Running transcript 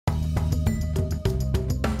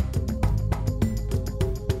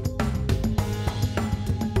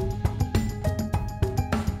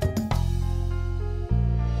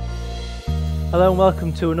Hello and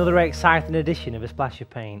welcome to another exciting edition of A Splash of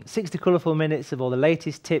Paint. 60 colourful minutes of all the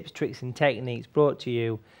latest tips, tricks and techniques brought to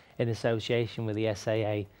you in association with the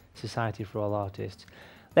SAA, Society for All Artists.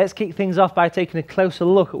 Let's kick things off by taking a closer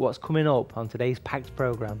look at what's coming up on today's packed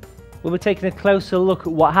programme. We'll be taking a closer look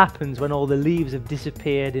at what happens when all the leaves have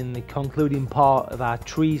disappeared in the concluding part of our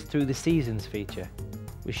Trees Through the Seasons feature.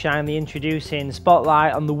 We shine the introducing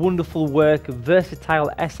spotlight on the wonderful work of versatile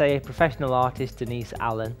SAA professional artist Denise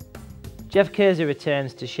Allen. Geoff Kersey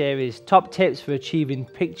returns to share his top tips for achieving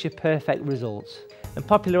picture-perfect results. And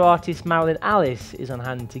popular artist Marilyn Allis is on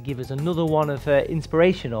hand to give us another one of her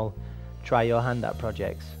inspirational try your hand at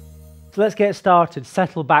projects. So let's get started,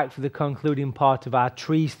 settle back for the concluding part of our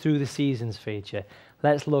Trees Through the Seasons feature.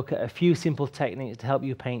 Let's look at a few simple techniques to help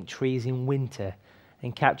you paint trees in winter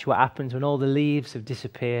and capture what happens when all the leaves have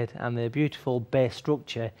disappeared and the beautiful bare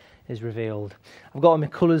structure is revealed. I've got all my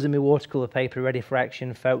colours and my watercolour paper ready for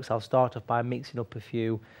action, folks. I'll start off by mixing up a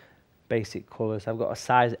few basic colours. I've got a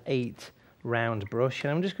size 8 round brush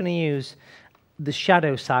and I'm just going to use the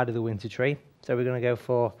shadow side of the winter tree. So we're going to go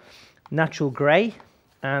for natural grey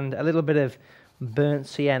and a little bit of burnt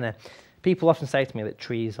sienna. People often say to me that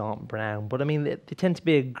trees aren't brown, but I mean they tend to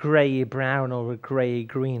be a grey brown or a grey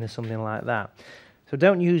green or something like that. So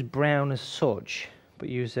don't use brown as such, but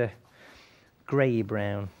use a grey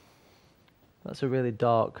brown. That's a really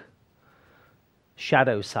dark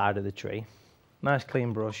shadow side of the tree. Nice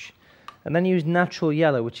clean brush. And then use natural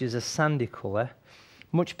yellow, which is a sandy colour,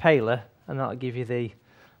 much paler, and that'll give you the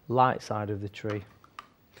light side of the tree.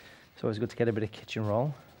 It's always good to get a bit of kitchen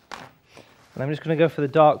roll. And I'm just going to go for the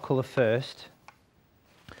dark colour first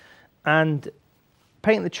and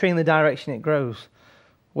paint the tree in the direction it grows.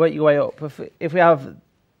 Work your way up. If we have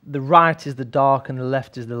the right is the dark and the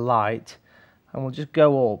left is the light, and we'll just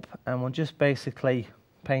go up and we'll just basically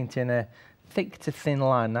paint in a thick to thin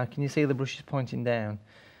line. Now can you see the brush is pointing down?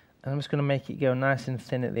 And I'm just going to make it go nice and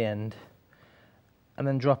thin at the end and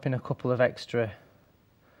then drop in a couple of extra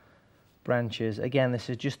branches. Again, this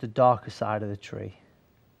is just the darker side of the tree.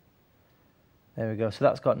 There we go. So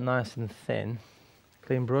that's got nice and thin.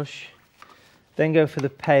 Clean brush. Then go for the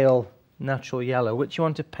pale natural yellow, which you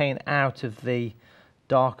want to paint out of the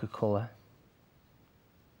darker colour.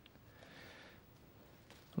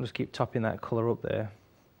 I'll just keep topping that colour up there.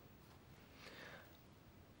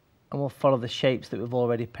 And we'll follow the shapes that we've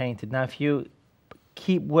already painted. Now if you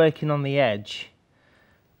keep working on the edge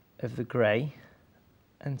of the grey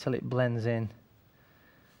until it blends in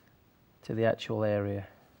to the actual area.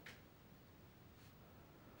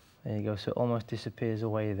 There you go, so it almost disappears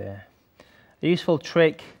away there. A useful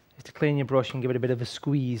trick is to clean your brush and give it a bit of a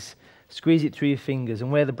squeeze. Squeeze it through your fingers, and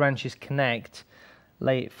where the branches connect,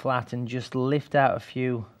 lay it flat and just lift out a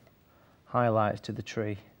few highlights to the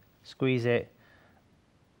tree. Squeeze it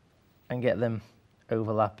and get them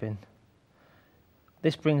overlapping.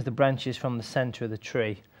 This brings the branches from the centre of the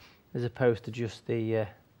tree as opposed to just the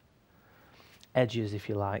edges, if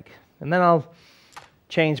you like. And then I'll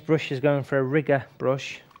change brushes, going for a rigger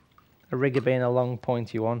brush, a rigger being a long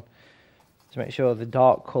pointy one, to make sure the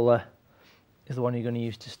dark colour is the one you're going to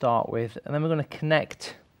use to start with. And then we're going to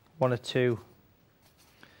connect one or two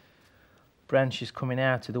branches coming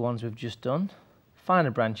out to the ones we've just done.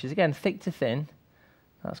 Finer branches, again thick to thin,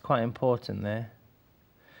 that's quite important there.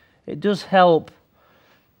 It does help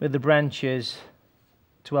with the branches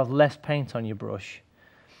to have less paint on your brush.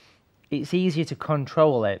 It's easier to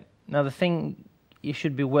control it. Now the thing you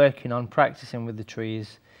should be working on, practicing with the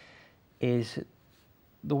trees, is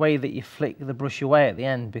the way that you flick the brush away at the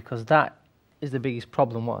end, because that is the biggest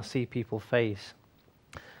problem what I see people face.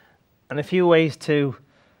 And a few ways to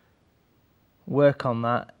work on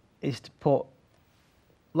that is to put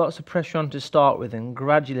lots of pressure on to start with and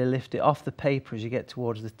gradually lift it off the paper as you get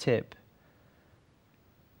towards the tip.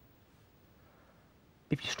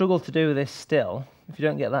 If you struggle to do this still, if you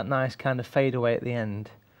don't get that nice kind of fade away at the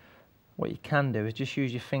end, what you can do is just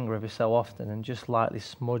use your finger every so often and just lightly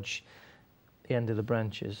smudge the end of the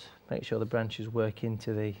branches. Make sure the branches work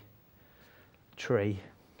into the tree.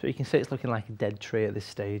 So you can see it's looking like a dead tree at this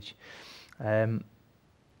stage.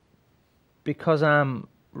 Because I'm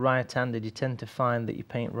right-handed, you tend to find that you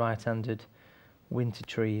paint right-handed winter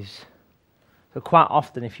trees. So quite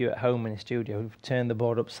often if you're at home in a studio, turn the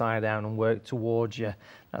board upside down and work towards you.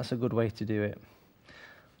 That's a good way to do it.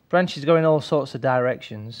 Branches go in all sorts of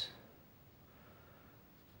directions.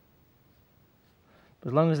 But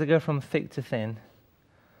as long as they go from thick to thin,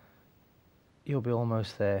 you'll be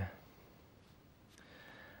almost there.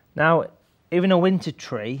 Now, even a winter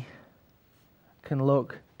tree can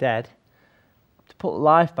look dead. To put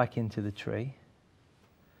life back into the tree,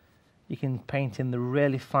 you can paint in the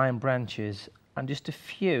really fine branches and just a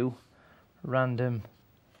few random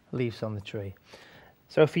leaves on the tree.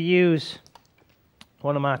 So if you use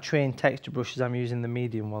one of my tree and texture brushes, I'm using the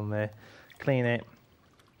medium one there, clean it,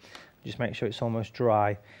 just make sure it's almost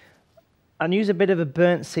dry, and use a bit of a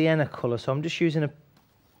burnt sienna colour. So I'm just using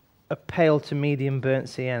a pale to medium burnt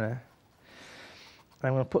sienna, and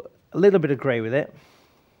I'm going to put a little bit of grey with it,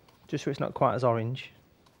 just so it's not quite as orange.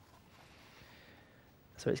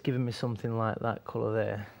 So it's giving me something like that colour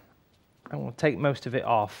there. I'm going to take most of it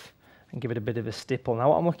off and give it a bit of a stipple. Now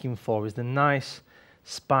what I'm looking for is the nice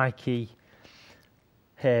spiky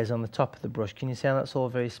hairs on the top of the brush. Can you see how that's all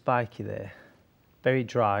very spiky there? Very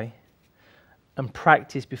dry. And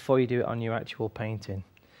practice before you do it on your actual painting.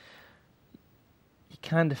 You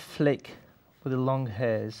kind of flick with the long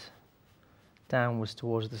hairs downwards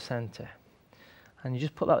towards the centre, and you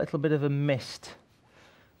just put that little bit of a mist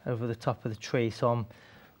over the top of the tree. So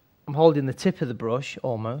I'm holding the tip of the brush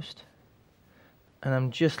almost, and I'm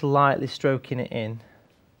just lightly stroking it in,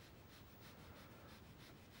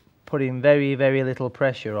 putting very, very little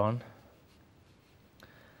pressure on,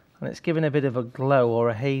 and it's giving a bit of a glow or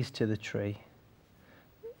a haze to the tree.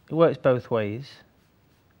 It works both ways,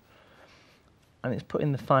 and it's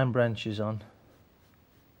putting the fine branches on.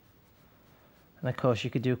 And of course you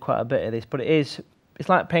could do quite a bit of this, but it's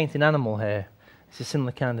like painting animal hair. It's a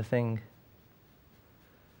similar kind of thing.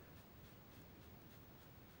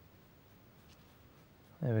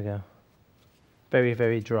 There we go. Very,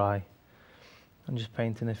 very dry. I'm just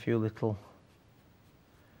painting a few little,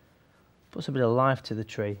 puts a bit of life to the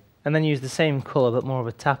tree. And then use the same colour but more of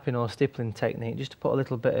a tapping or stippling technique, just to put a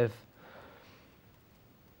little bit of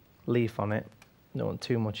leaf on it. Don't want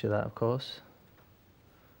too much of that, of course.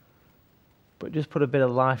 But just put a bit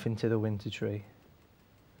of life into the winter tree.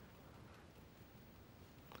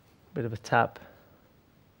 Bit of a tap,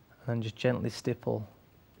 and just gently stipple.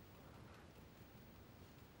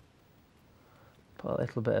 Put a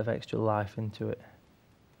little bit of extra life into it.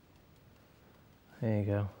 There you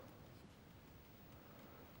go.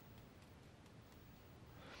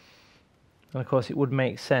 And of course it would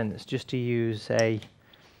make sense just to use a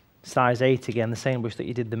size 8 again, the same brush that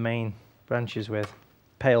you did the main branches with.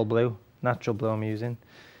 Pale blue, natural blue I'm using.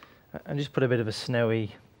 And just put a bit of a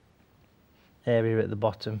snowy area at the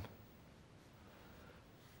bottom,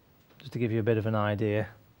 just to give you a bit of an idea.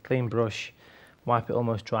 Clean brush, wipe it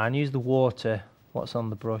almost dry, and use the water, what's on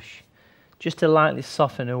the brush, just to lightly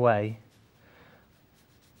soften away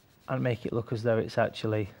and make it look as though it's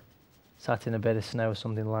actually sat in a bit of snow or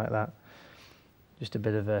something like that. Just a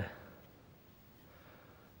bit of a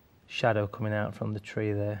shadow coming out from the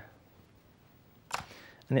tree there.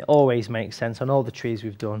 And it always makes sense on all the trees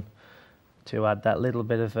we've done to add that little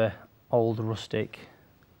bit of a old rustic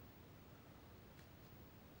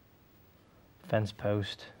fence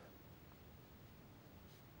post.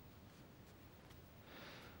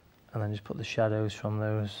 And then just put the shadows from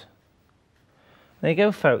those. There you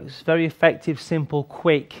go, folks. Very effective, simple,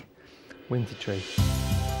 quick winter tree.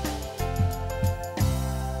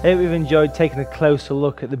 I hope you've enjoyed taking a closer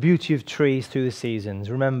look at the beauty of trees through the seasons.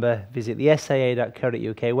 Remember, visit the SAA.co.uk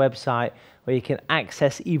website where you can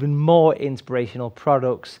access even more inspirational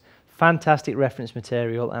products, fantastic reference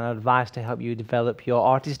material and advice to help you develop your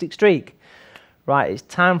artistic streak. Right, it's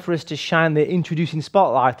time for us to shine the introducing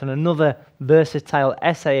spotlight on another versatile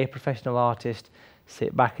SAA professional artist.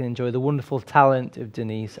 Sit back and enjoy the wonderful talent of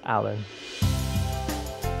Denise Allen.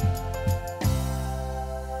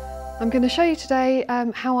 I'm going to show you today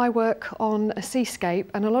how I work on a seascape,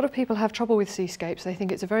 and a lot of people have trouble with seascapes. They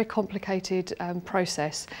think it's a very complicated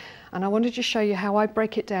process, and I wanted to just show you how I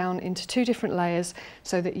break it down into 2 different layers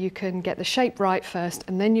so that you can get the shape right first,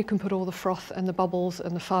 and then you can put all the froth and the bubbles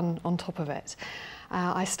and the fun on top of it.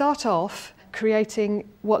 I start off creating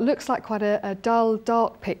what looks like quite a dull,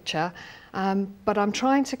 dark picture, but I'm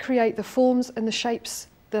trying to create the forms and the shapes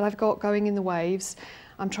that I've got going in the waves.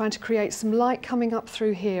 I'm trying to create some light coming up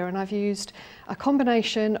through here, and I've used a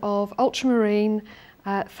combination of ultramarine,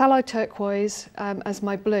 phthalo turquoise as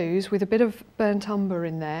my blues with a bit of burnt umber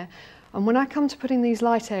in there. And when I come to putting these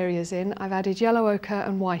light areas in, I've added yellow ochre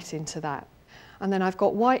and white into that. And then I've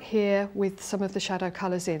got white here with some of the shadow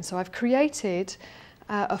colours in. So I've created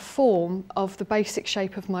a form of the basic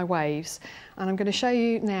shape of my waves, and I'm going to show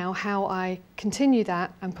you now how I continue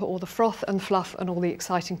that and put all the froth and fluff and all the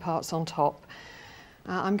exciting parts on top.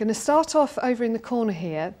 I'm going to start off over in the corner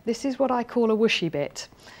here. This is what I call a whooshy bit,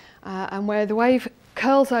 and where the wave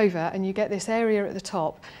curls over and you get this area at the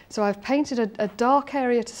top. So I've painted a dark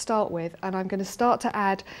area to start with, and I'm going to start to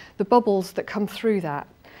add the bubbles that come through that.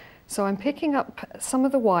 So I'm picking up some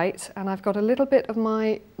of the white, and I've got a little bit of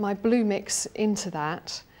my blue mix into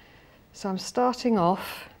that, So I'm starting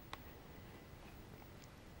off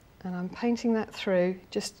and I'm painting that through,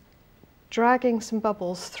 just dragging some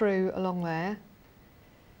bubbles through along there.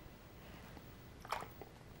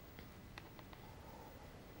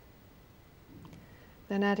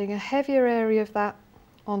 Then adding a heavier area of that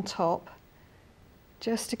on top,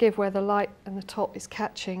 just to give where the light and the top is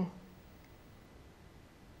catching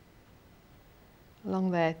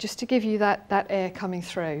along there, just to give you that air coming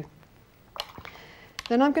through.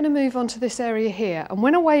 Then I'm going to move on to this area here, and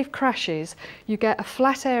when a wave crashes you get a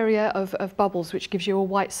flat area of bubbles which gives you a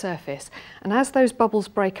white surface, and as those bubbles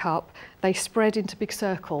break up they spread into big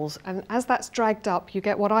circles, and as that's dragged up you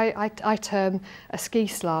get what I term a ski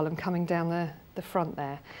slalom coming down the front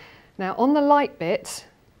there. Now on the light bit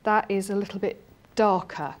that is a little bit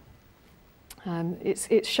darker,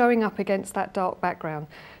 it's showing up against that dark background,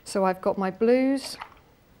 so I've got my blues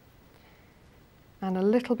and a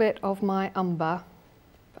little bit of my umber,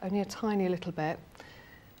 only a tiny little bit,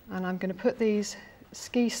 and I'm going to put these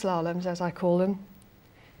ski slaloms, as I call them,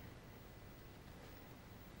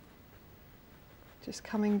 just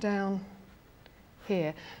coming down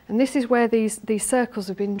here, and this is where these circles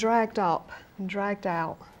have been dragged up and dragged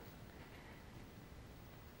out.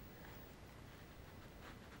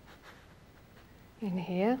 In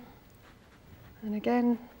here, and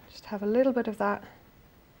again just have a little bit of that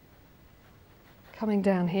coming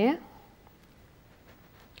down here.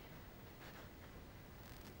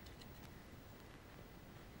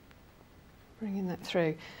 Bringing that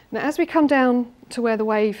through. Now as we come down to where the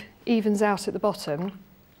wave evens out at the bottom,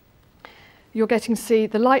 you're getting to see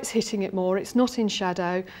the light's hitting it more, it's not in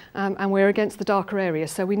shadow, and we're against the darker area,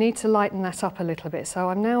 so we need to lighten that up a little bit. So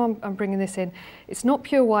I'm bringing this in. It's not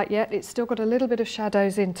pure white yet, it's still got a little bit of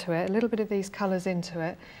shadows into it, a little bit of these colours into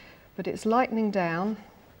it, but it's lightening down.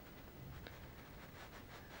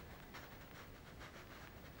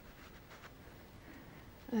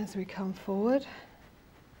 As we come forward.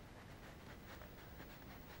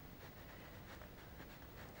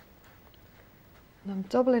 And I'm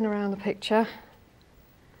doubling around the picture.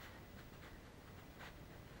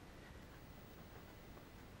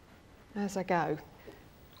 As I go.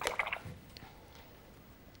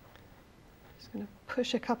 Just going to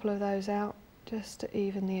push a couple of those out just to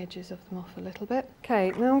even the edges of them off a little bit.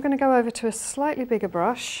 Okay, now I'm going to go over to a slightly bigger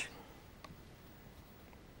brush.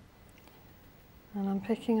 And I'm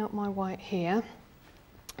picking up my white here.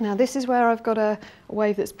 Now this is where I've got a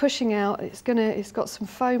wave that's pushing out. It's got some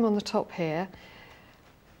foam on the top here.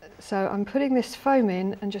 So I'm putting this foam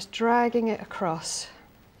in and just dragging it across.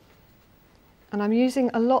 And I'm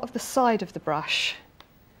using a lot of the side of the brush.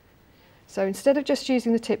 So instead of just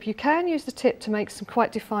using the tip, you can use the tip to make some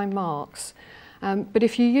quite defined marks. But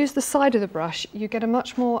if you use the side of the brush, you get a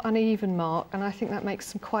much more uneven mark, and I think that makes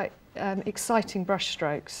some quite exciting brush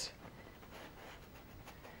strokes.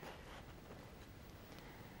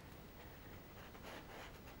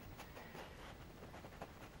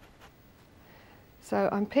 So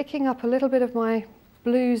I'm picking up a little bit of my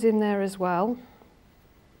blues in there as well.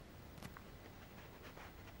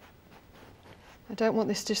 I don't want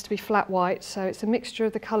this just to be flat white, so it's a mixture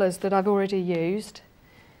of the colours that I've already used.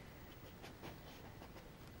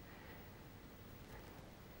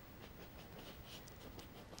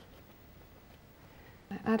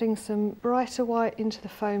 Adding some brighter white into the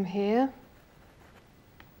foam here.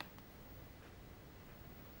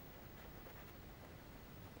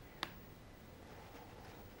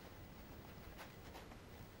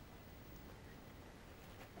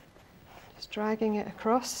 Dragging it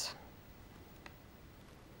across.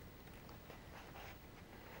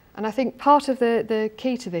 And I think part of the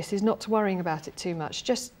key to this is not to worrying about it too much.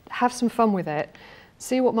 Just have some fun with it.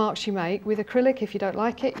 See what marks you make. With acrylic, if you don't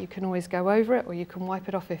like it, you can always go over it, or you can wipe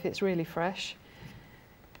it off if it's really fresh.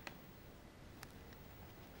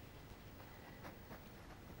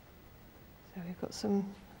 So we've got some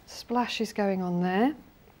splashes going on there.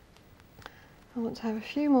 I want to have a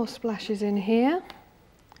few more splashes in here.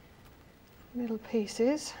 Little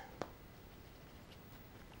pieces.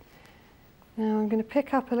 Now I'm going to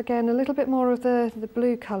pick up again a little bit more of the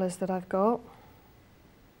blue colours that I've got.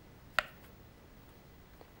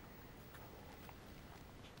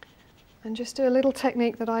 And just do a little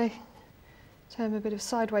technique that I term a bit of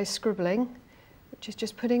sideways scribbling, which is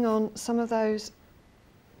just putting on some of those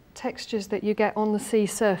textures that you get on the sea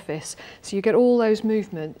surface. So you get all those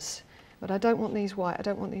movements, but I don't want these white, I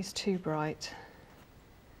don't want these too bright.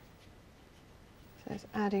 So it's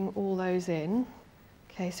adding all those in.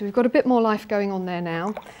 Okay, so we've got a bit more life going on there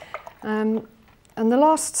now. And the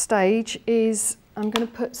last stage is I'm going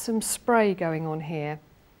to put some spray going on here.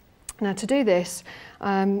 Now to do this,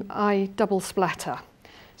 I double splatter.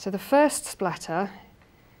 So the first splatter,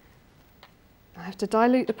 I have to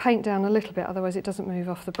dilute the paint down a little bit, otherwise it doesn't move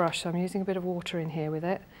off the brush. So I'm using a bit of water in here with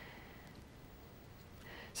it.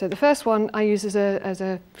 So the first one I use as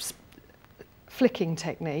a flicking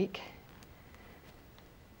technique.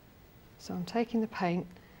 So I'm taking the paint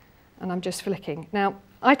and I'm just flicking. Now,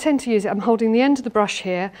 I tend to use it, I'm holding the end of the brush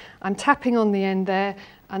here, I'm tapping on the end there,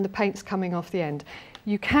 and the paint's coming off the end.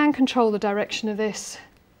 You can control the direction of this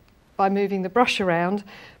by moving the brush around,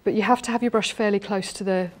 but you have to have your brush fairly close to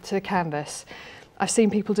the canvas. I've seen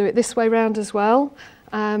people do it this way round as well,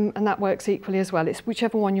 and that works equally as well. It's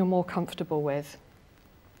whichever one you're more comfortable with.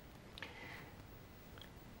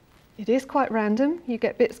 It is quite random. You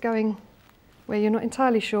get bits going where you're not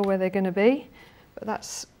entirely sure where they're going to be, but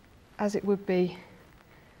that's as it would be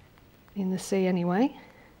in the sea anyway.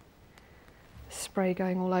 Spray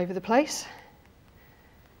going all over the place.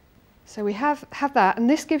 So we have that, and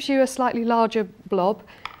this gives you a slightly larger blob,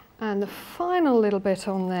 and the final little bit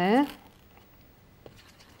on there,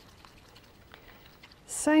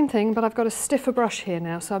 same thing, but I've got a stiffer brush here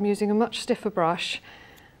now, so I'm using a much stiffer brush,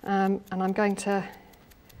 and I'm going to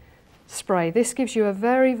spray. This gives you a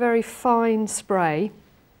very, very fine spray.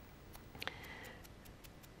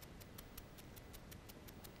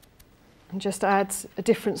 And just adds a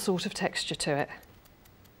different sort of texture to it.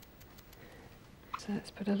 So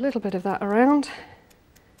let's put a little bit of that around.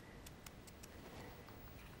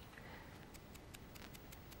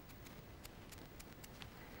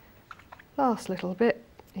 Last little bit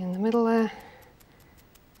in the middle there.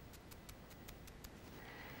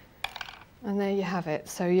 And there you have it.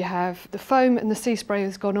 So you have the foam and the sea spray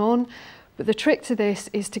has gone on, but the trick to this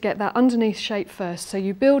is to get that underneath shape first. So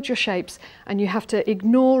you build your shapes and you have to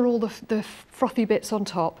ignore all the frothy bits on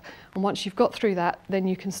top. And once you've got through that, then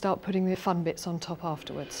you can start putting the fun bits on top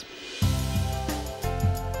afterwards.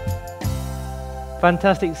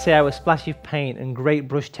 Fantastic to see how a splash of paint and great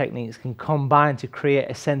brush techniques can combine to create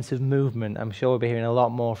a sense of movement. I'm sure we'll be hearing a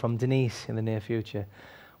lot more from Denise in the near future.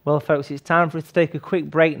 Well, folks, it's time for us to take a quick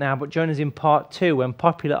break now, but join us in part 2 when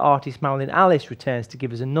popular artist Marilyn Allis returns to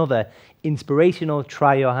give us another inspirational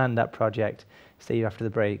Try Your Hand At project. See you after the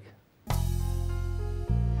break.